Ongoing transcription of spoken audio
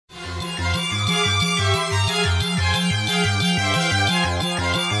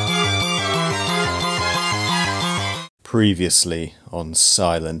Previously on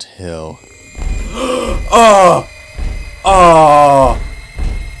Silent Hill. Oh! Oh!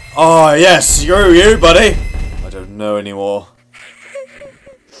 Oh, yes, you, buddy! I don't know anymore.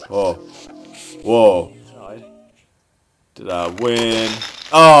 Whoa. Whoa. Did I win?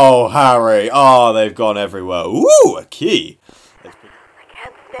 Oh, Harry! Oh, they've gone everywhere. Ooh, a key! I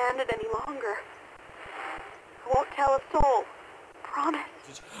can't stand it any longer. I won't tell a soul. Promise.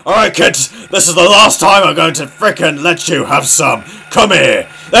 Alright, kids, this is the last time I'm going to frickin' let you have some. Come here.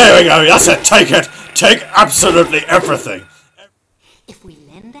 There we go, that's it, take it. Take absolutely everything. If we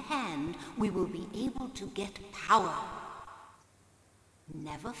lend a hand, we will be able to get power.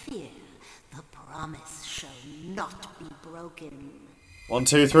 Never fear, the promise shall not be broken. 1,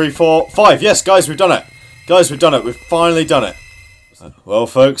 2, 3, 4, 5. Yes, guys, we've done it. Guys, we've done it. We've finally done it. Well,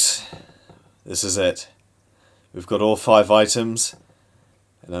 folks, this is it. We've got all 5 items,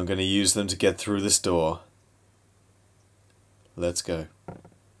 and I'm going to use them to get through this door. Let's go.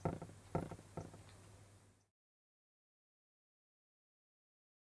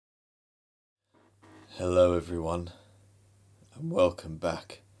 Hello, everyone, and welcome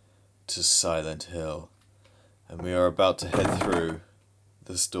back to Silent Hill. And we are about to head through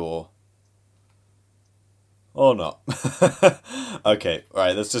this door. Or not. Okay,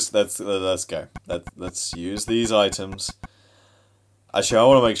 right, let's go. Let's use these items. Actually, I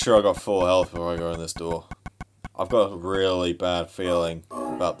want to make sure I got full health before I go in this door. I've got a really bad feeling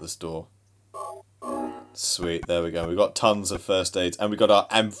about this door. Sweet, there we go. We've got tons of first aids, and we got our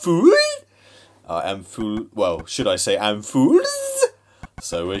amphoul. Our amphoul, well, should I say ampoules?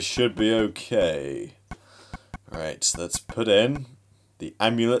 So we should be okay. Right, so let's put in the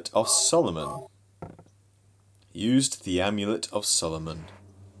Amulet of Solomon. Used the Amulet of Solomon.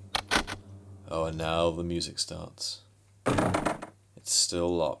 Oh, and now the music starts. It's still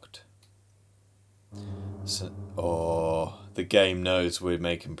locked. So, oh, the game knows we're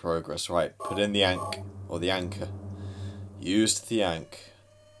making progress. Right, put in the anchor. Used the ank.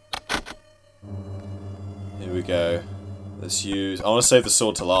 Here we go. Let's use, I want to save the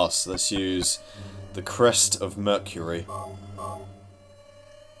sword to last. Let's use the Crest of Mercury.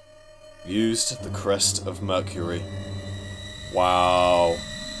 Used the Crest of Mercury. Wow.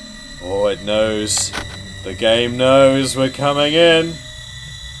 Oh, it knows. The game knows we're coming in.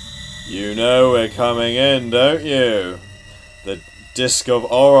 You know we're coming in, don't you? The Disc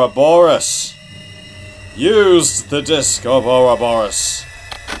of Ouroboros. Used the Disc of Ouroboros.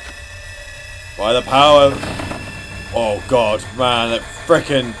 By the power of... Oh god, man, it's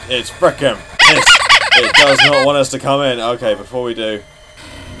frickin'. It does not want us to come in. Okay, before we do...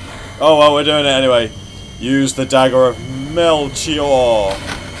 Oh, well, we're doing it anyway. Use the Dagger of Melchior.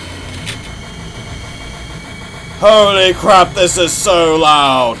 Holy crap, this is so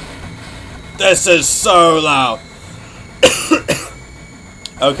loud. This is so loud.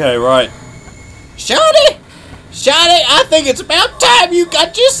 Okay, right. Shawty! Shawty, I think it's about time you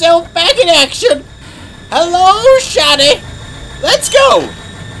got yourself back in action. Hello, Shawty. Let's go.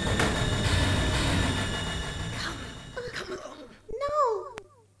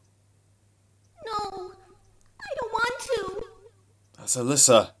 That's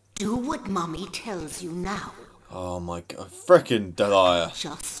Alyssa. Do what Mommy tells you now. Oh my god, frickin' Delia.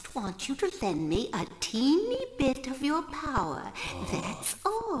 Just want you to lend me a teeny bit of your power. That's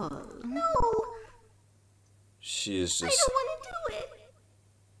all. No. She is just... I don't want to do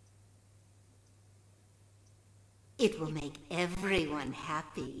it. It will make everyone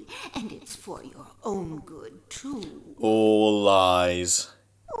happy, and it's for your own good, too. All lies.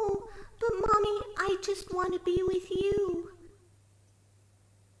 Oh, but Mommy, I just want to be with you.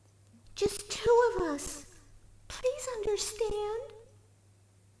 Just 2 of us. Please understand.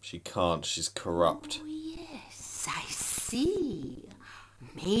 She can't, she's corrupt. Oh, yes, I see.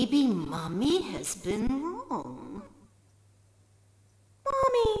 Maybe Mommy has been wrong.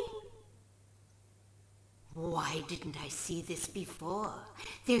 Mommy! Why didn't I see this before?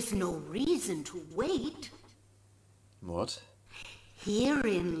 There's no reason to wait. What?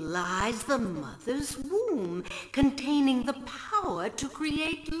 Herein lies the mother's womb, containing the power to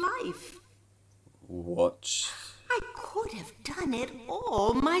create life. What? I could have done it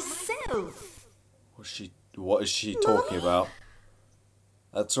all myself. What is she talking about?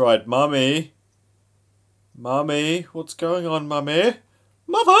 That's right, Mummy. Mummy, what's going on, Mummy?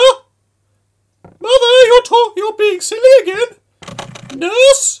 Mother! Mother, you're being silly again.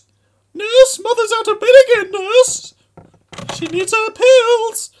 Nurse! Nurse, Mother's out of bed again, nurse! She needs her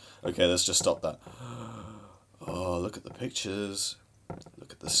pills! Okay, let's just stop that. Oh, look at the pictures.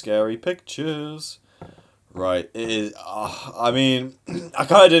 Look at the scary pictures. Right, it is. I mean, I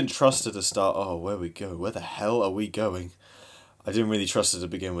kind of didn't trust her to start. Oh, where we go? Where the hell are we going? I didn't really trust her to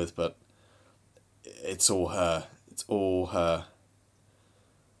begin with, but it's all her. It's all her.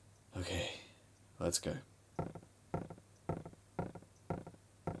 Okay, let's go.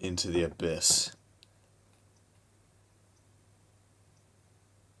 Into the abyss.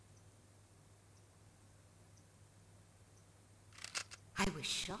 I was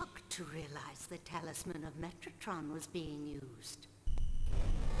shocked to realize the talisman of Metatron was being used.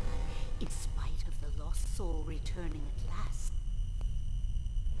 In spite of the lost soul returning at last.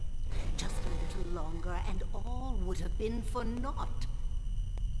 Just a little longer and all would have been for naught.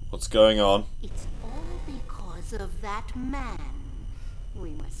 What's going on? It's all because of that man.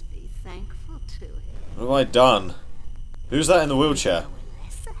 We must be thankful to him. What have I done? Who's that in the wheelchair? Now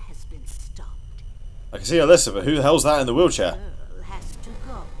Alyssa has been stopped. I can see Alyssa, but who the hell's that in the wheelchair? Girl has to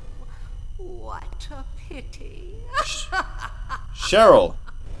go. What a pity. Cheryl.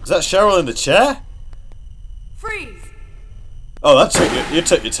 Is that Cheryl in the chair? Freeze! Oh, that took you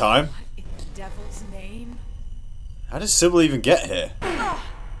took your time. In the devil's name? How did Sybil even get here?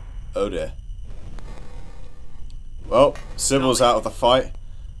 Oh dear. Well, Sybil's out of the fight.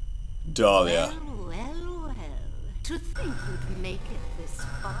 Dahlia. Well. To think you'd make it this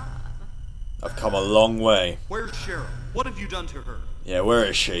far. I've come a long way. Where's Cheryl? What have you done to her? Yeah, where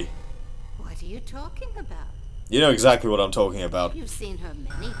is she? What are you talking about? You know exactly what I'm talking about. You've seen her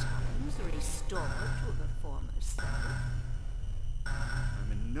many times, restored to her former self.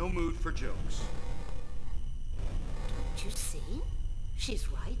 I'm in no mood for jokes. Don't you see? She's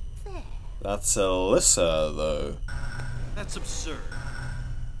right there. That's Alyssa, though. That's absurd.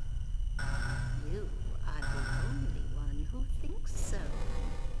 You are the only one who thinks so.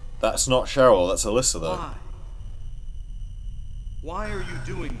 That's not Cheryl, that's Alyssa, though. Why? Why are you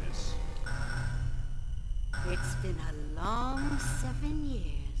doing this? It's been a long 7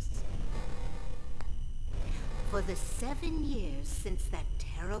 years. For the 7 years since that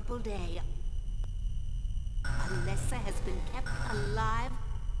terrible day, Alyssa has been kept alive,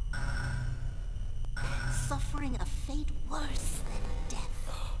 suffering a fate worse than death.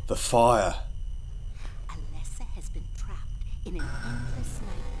 The fire. Alyssa has been trapped in an endless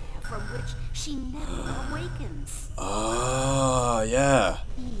nightmare from which she never awakens. Ah, yeah.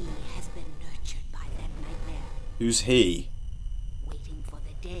 He has been nurtured by that nightmare, Who's he? waiting for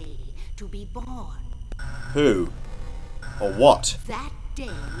the day to be born. Who? Or what? That day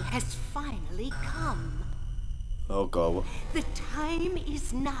has finally come. Oh god, The time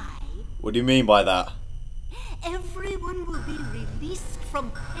is nigh. what do you mean by that? Everyone will be released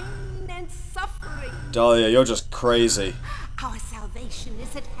from pain and suffering. Dahlia, you're just crazy. Our salvation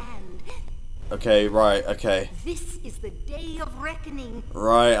is at hand. Okay, right, okay. This is the day of reckoning,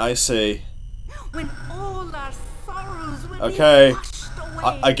 Right, I see. when all our sorrows will Okay. be washed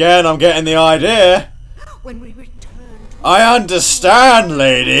away. Again, I'm getting the idea. When we return to I understand,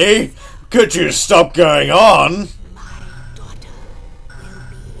 lady. Could you stop going on? my daughter will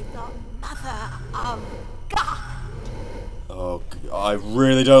be the mother of God. Oh, I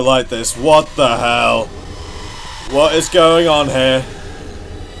really don't like this. What the hell? What is going on here?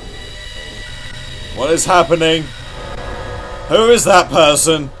 What is happening? Who is that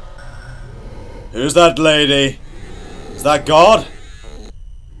person? Who's that lady? Is that God?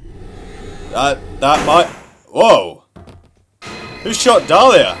 That might... Whoa! Who shot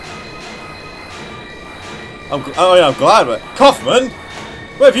Dahlia? I'm glad, but... Kaufman?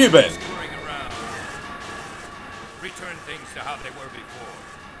 Where have you been? Screwing around. Return things to how they were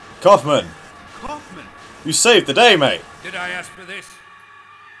before. Kaufman, Kaufman! you saved the day, mate. Did I ask for this?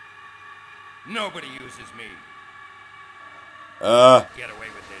 Nobody uses me. Get away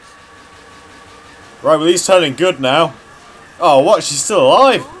with this. Right, well he's turning good now. Oh, what? She's still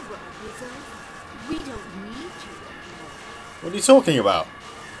alive? Umbra is over. We don't need you anymore. What are you talking about?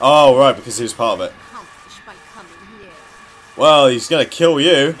 Oh, right, because he was part of it. Accomplished by coming here. Well, he's gonna kill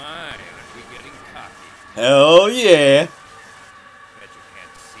you. My, aren't we getting cocky? Hell yeah. Bet you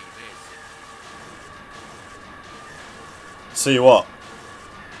can't see this. See what?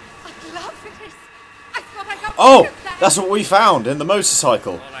 I love this. I thought I got Oh, rid of that. that's what we found in the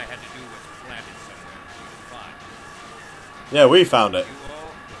motorcycle. All I had to do was plant it somewhere for you to find. Yeah, we found it. You all,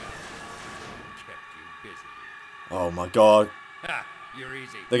 well, kept you busy. Oh my god. Ha! You're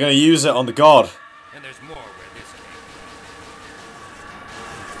easy. They're gonna use it on the god. And there's more where this came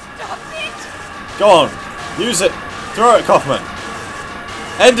Stop it! Go on. Use it. Throw it, Kaufman.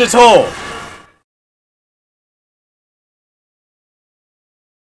 End it all.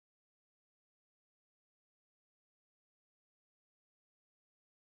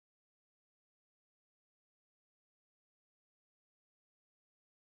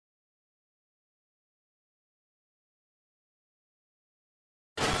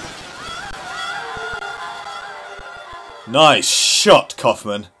 Nice shot,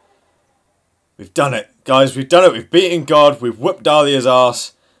 Kaufman. We've done it. Guys, we've done it. We've beaten God. We've whipped Dahlia's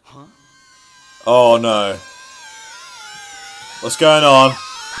ass. Huh? Oh no. What's going on?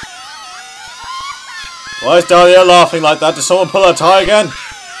 Why is Dahlia laughing like that? Did someone pull her tie again?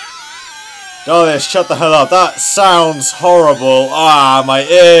 Dahlia, shut the hell up. That sounds horrible. Ah, my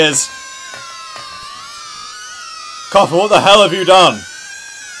ears. Kaufman, what the hell have you done?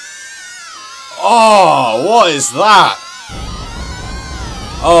 Oh, what is that?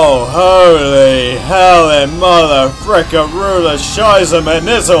 Oh, holy hell and mother fricka ruler shiza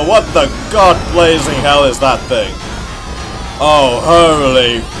manizzle. What the god blazing hell is that thing? Oh,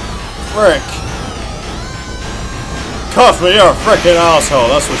 holy frick. Kaufman, you're a frickin' asshole.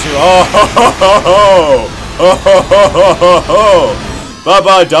 That's what you. Oh, ho, ho, ho, ho. Oh, ho, ho, ho, ho, ho. Bye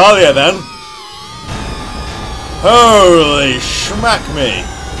bye, Dahlia, then. Holy schmack me.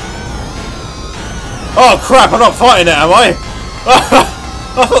 Oh, crap, I'm not fighting it, am I?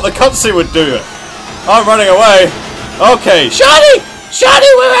 I thought the cutscene would do it. I'm running away. Okay, Shiny! Shiny,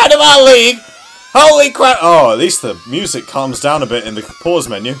 we're out of our league. Holy crap. Oh, at least the music calms down a bit in the pause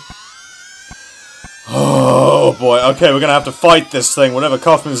menu. Oh boy, okay, we're gonna have to fight this thing. Whatever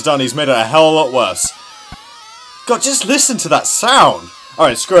Kaufman's done, he's made it a hell of a lot worse. God, just listen to that sound.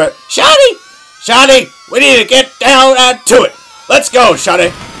 Alright, screw it. Shiny! Shiny! We need to get down and to it. Let's go,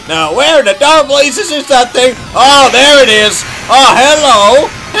 Shiny. Now, where in the darn blazes is that thing? Oh, there it is. Oh, hello.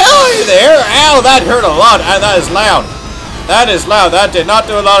 Hello there. Ow, that hurt a lot, and that is loud. That is loud. That did not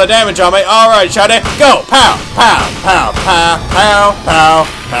do a lot of damage on me. Alright, Shiny. Go. Pow, pow, pow, pow, pow, pow,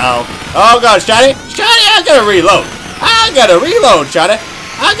 pow. Oh, God, Shiny. Shiny, I gotta reload. I gotta reload, Shiny.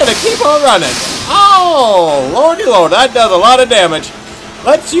 I gotta keep on running. Oh, lordy lord. That does a lot of damage.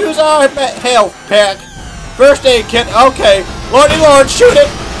 Let's use our health pack. First aid kit. Okay. Lordy lord, shoot it.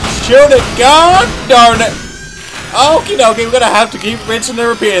 Shoot it. God darn it. Okie dokie. We're gonna have to keep rinsing and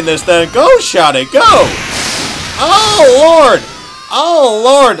repeating this then. Go, Shiny. Go. Oh, Lord! Oh,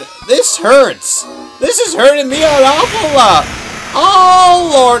 Lord! This hurts! This is hurting me an awful lot!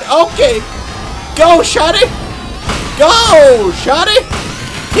 Oh, Lord! Okay! Go, Shotty! Go, Shotty!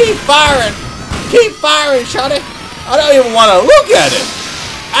 Keep firing! Keep firing, Shotty! I don't even want to look at it!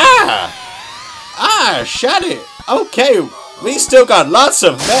 Ah! Ah, Shotty! Okay, we still got lots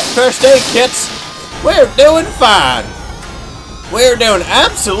of first aid kits! We're doing fine! We're doing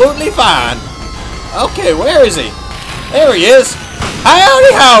absolutely fine! Okay, where is he? There he is.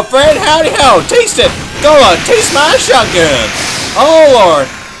 Howdy ho, friend. Howdy ho. Taste it. Go on, taste my shotgun. Oh, Lord.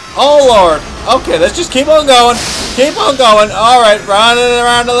 Oh, Lord. Okay, let's just keep on going. Keep on going. Alright, running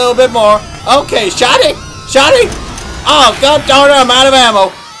around a little bit more. Okay, Shotty. Shotty. Oh, god darn it, I'm out of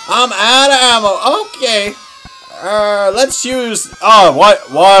ammo. I'm out of ammo. Okay. Let's use... Oh,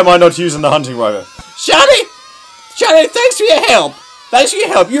 why am I not using the hunting rifle? Shotty. Shotty, thanks for your help. Thanks for your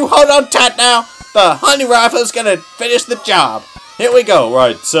help. You hold on tight now. The hunting rifle's gonna finish the job. Here we go.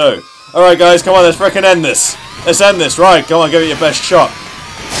 Right, so. Alright, guys, come on, let's frickin' end this. Let's end this. Right, come on, give it your best shot.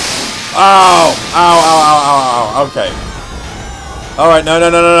 Ow! Ow, ow, ow, ow, ow. Okay. Alright, no.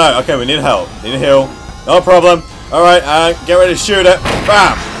 Okay, we need help. Need a heal. No problem. Alright, get ready to shoot it.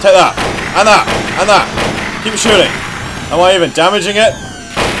 Bam! Take that. And that. And that. Keep shooting. Am I even damaging it?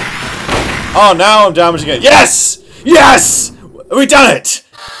 Oh, now I'm damaging it. Yes! Yes! We done it!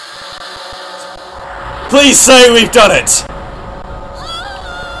 Please say we've done it!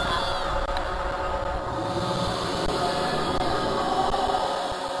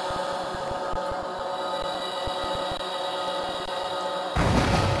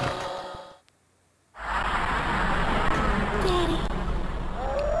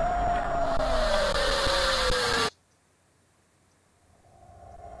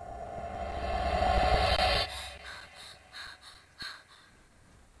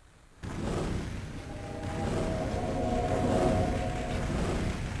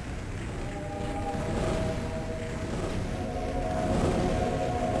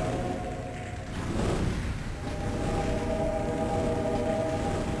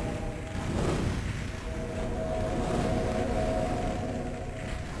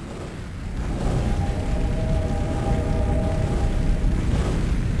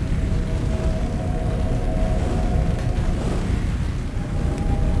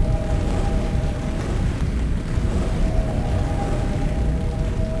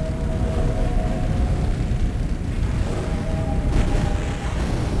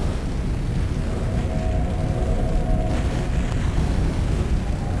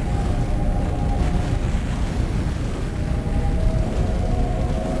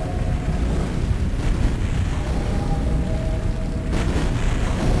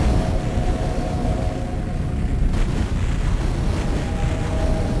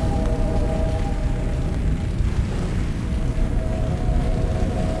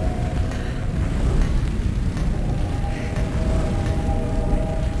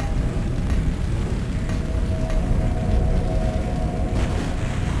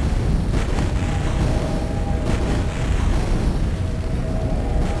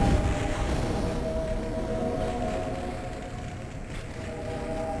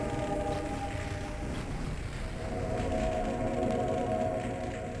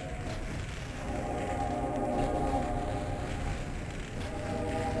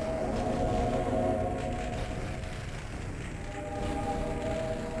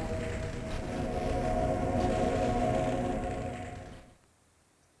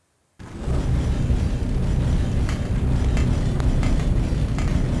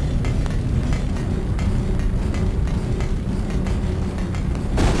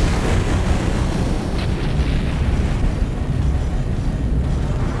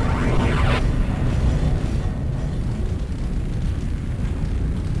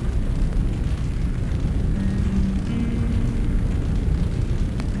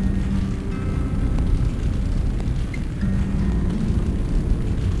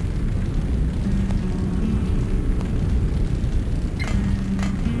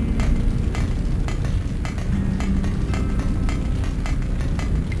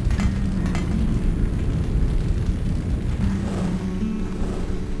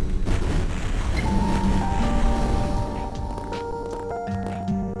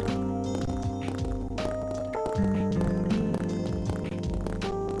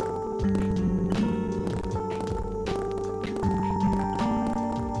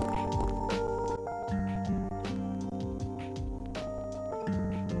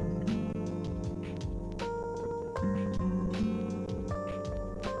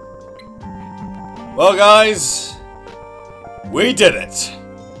 Well, guys, we did it.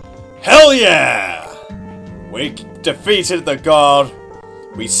 Hell yeah! We defeated the god.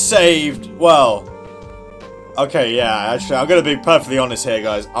 We saved, well... Okay, yeah, actually, I'm gonna be perfectly honest here,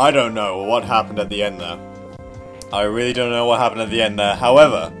 guys. I don't know what happened at the end there. I really don't know what happened at the end there.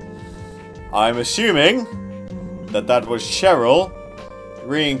 However, I'm assuming that that was Cheryl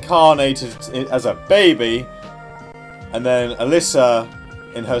reincarnated as a baby, and then Alyssa,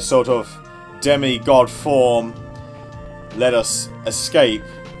 in her sort of demigod form, let us escape,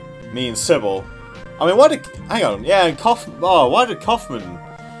 me and Sybil. I mean, why did... Hang on, yeah, and Kaufman... Oh, why did Kaufman...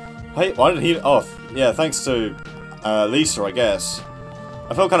 Hey, why did he... Oh, yeah, thanks to Lisa, I guess.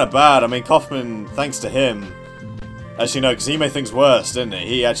 I felt kind of bad. I mean, Kaufman, thanks to him... Actually, no, because he made things worse, didn't he?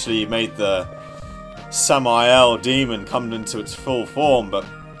 He actually made the Samael demon come into its full form, but...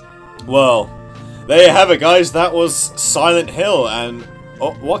 Well, there you have it, guys. That was Silent Hill, and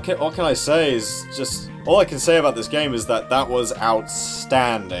what can I say is just... All I can say about this game is that that was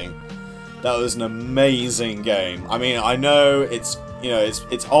outstanding. That was an amazing game. I mean, I know it's, you know,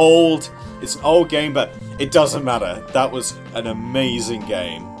 it's old, it's an old game, but it doesn't matter. That was an amazing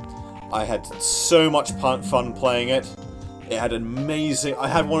game. I had so much fun playing it. It had amazing... I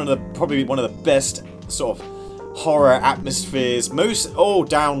had probably one of the best sort of horror atmospheres. Most all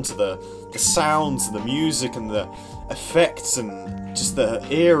down to the sounds and the music and the effects and just the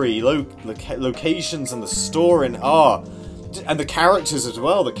eerie locations and the story and the characters as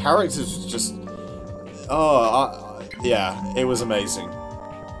well. The characters was just... yeah, it was amazing.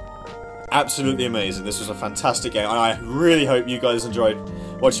 Absolutely amazing. This was a fantastic game, and I really hope you guys enjoyed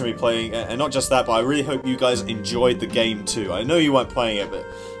watching me playing, and not just that, but I really hope you guys enjoyed the game too. I know you weren't playing it, but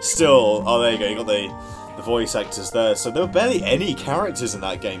still... Oh, there you go, you got the voice actors there. So there were barely any characters in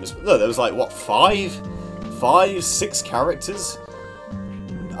that game. Look, there was like, what, 6 characters?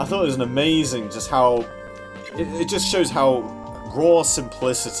 I thought it was an amazing, just how... It just shows how raw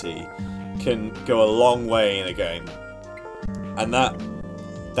simplicity can go a long way in a game. And that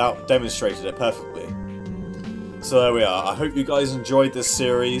demonstrated it perfectly. So there we are. I hope you guys enjoyed this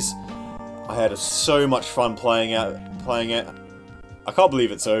series. I had so much fun playing it. I can't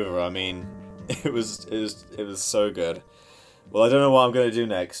believe it's over. I mean, it was so good. Well, I don't know what I'm going to do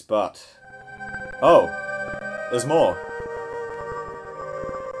next, but... Oh! There's more.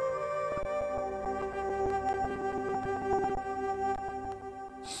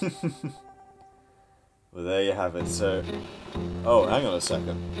 Well, there you have it. So... Oh, hang on a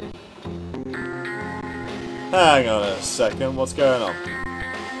second. Hang on a second. What's going on?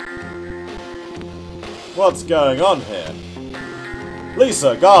 What's going on here?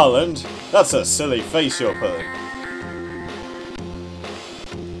 Lisa Garland! That's a silly face you're putting.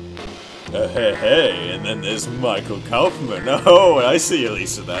 Hey, and then there's Michael Kaufman. Oh, I see you,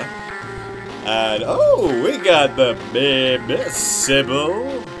 Lisa, there. And, oh, we got the baby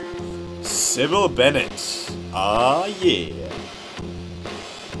Sybil Bennett. Ah, yeah.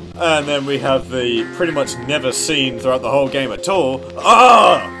 And then we have the pretty much never seen throughout the whole game at all.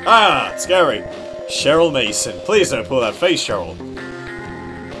 Scary. Cheryl Mason. Please don't pull that face, Cheryl.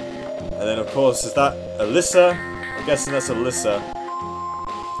 And then, of course, is that Alyssa? I'm guessing that's Alyssa.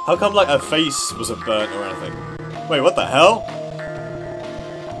 How come, like, her face wasn't burnt or anything? Wait, what the hell?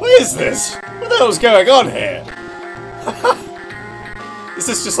 What is this? What the hell's going on here? Is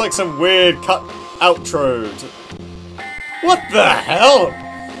this just like some weird cut outro? What the hell?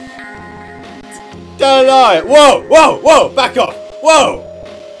 Don't lie. Whoa, whoa, whoa, back off. Whoa,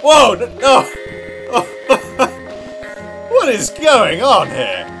 whoa, no. What is going on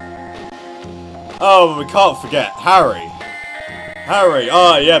here? Oh, we can't forget Harry. Harry,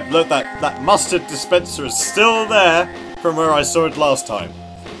 oh yeah, look, that mustard dispenser is still there from where I saw it last time.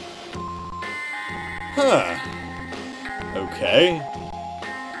 Huh. Okay.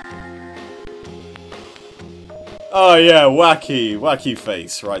 Oh yeah, wacky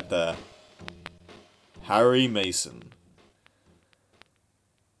face right there. Harry Mason.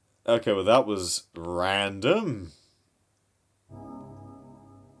 Okay, well that was random.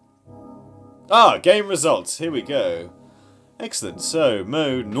 Ah, game results, here we go. Excellent, so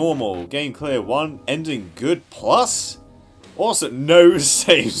mode normal, game clear 1, ending good plus? Also, no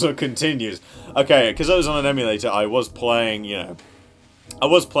saves or continues. Okay, because I was on an emulator, I was playing, you know, I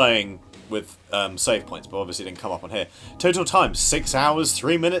was playing with save points, but obviously it didn't come up on here. Total time, 6 hours,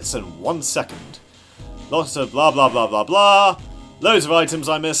 3 minutes, and 1 second. Lots of blah blah blah blah blah. Loads of items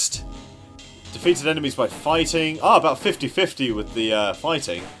I missed. Defeated enemies by fighting. Ah, about 50-50 with the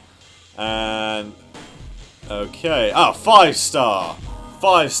fighting. And... okay. Ah, 5-star.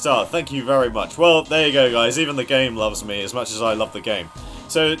 5-star. Thank you very much. Well, there you go, guys. Even the game loves me as much as I love the game.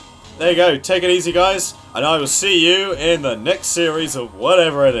 So, there you go. Take it easy, guys. And I will see you in the next series of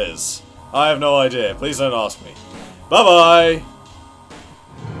whatever it is. I have no idea. Please don't ask me. Bye-bye.